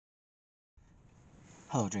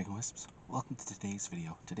Hello Dragon Wisps, welcome to today's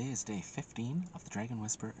video. Today is day 15 of the Dragon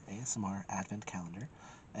Whisper ASMR Advent Calendar,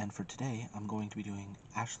 and for today I'm going to be doing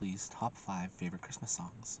Ashley's top 5 favorite Christmas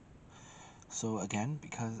songs. So again,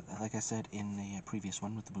 because like I said in the previous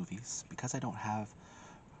one with the movies, because I don't have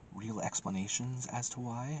real explanations as to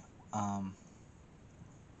why,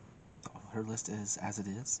 her list is as it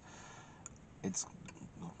is. It's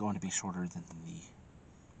going to be shorter than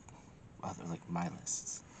the other, like my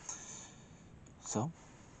lists. So,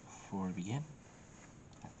 before we begin,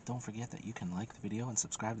 don't forget that you can like the video and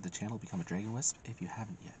subscribe to the channel, become a Dragon Wisp if you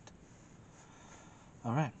haven't yet.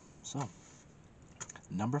 Alright, so,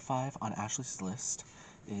 number 5 on Ashley's list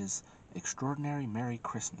is Extraordinary Merry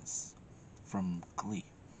Christmas from Glee.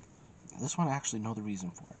 This one I actually know the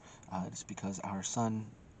reason for. It's because our son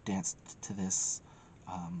danced to this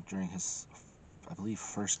during his, I believe,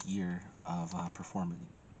 first year of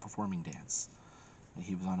performing dance.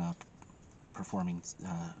 He was on a performing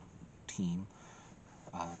team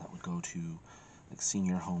that would go to like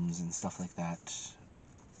senior homes and stuff like that,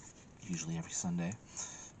 usually every Sunday,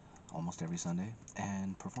 almost every Sunday,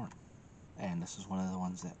 and perform. And this is one of the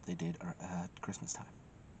ones that they did at Christmas time.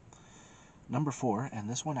 Number 4, and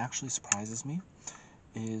this one actually surprises me,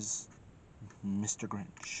 is Mr.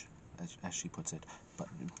 Grinch, as she puts it. But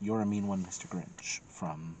You're a Mean One, Mr. Grinch,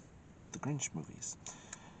 from the Grinch movies.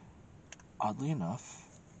 Oddly enough,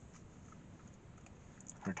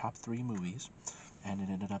 her top 3 movies, and it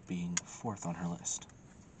ended up being 4th on her list.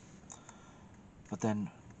 But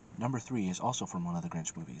then, number 3 is also from one of the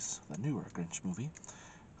Grinch movies, the newer Grinch movie,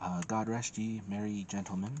 God Rest Ye Merry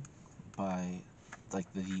Gentlemen, by like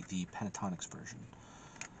the Pentatonics version.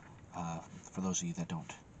 For those of you that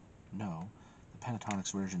don't know, the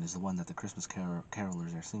Pentatonics version is the one that the Christmas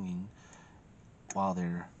carolers are singing while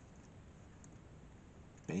they're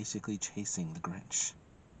basically chasing the Grinch.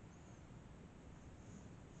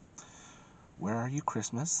 Where Are You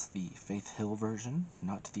Christmas, the Faith Hill version,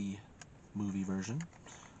 not the movie version,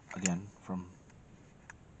 again from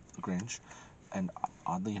the Grinch, and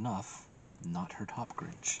oddly enough, not her top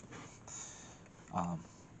Grinch.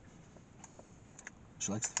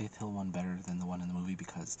 She likes the Faith Hill one better than the one in the movie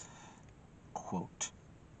because, quote,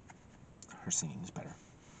 her singing is better.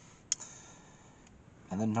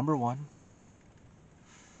 And then number 1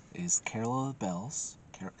 is Carol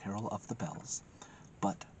of the Bells,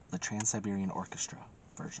 but the Trans-Siberian Orchestra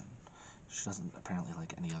version. She doesn't apparently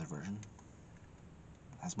like any other version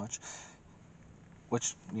as much,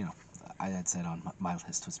 which, you know, I had said on my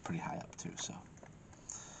list was pretty high up too, so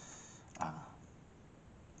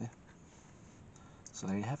yeah. So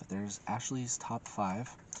there you have it. There's Ashley's top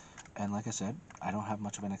 5, and like I said, I don't have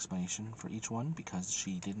much of an explanation for each one because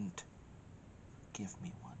she didn't give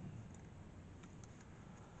me one.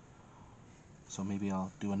 So maybe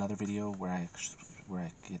I'll do another video where I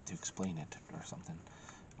get to explain it or something.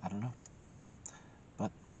 I don't know. But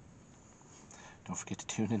don't forget to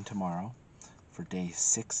tune in tomorrow for day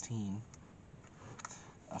 16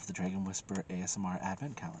 of the Dragon Whisper ASMR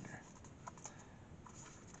Advent Calendar.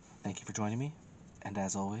 Thank you for joining me, and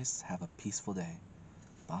as always, have a peaceful day.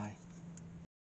 Bye.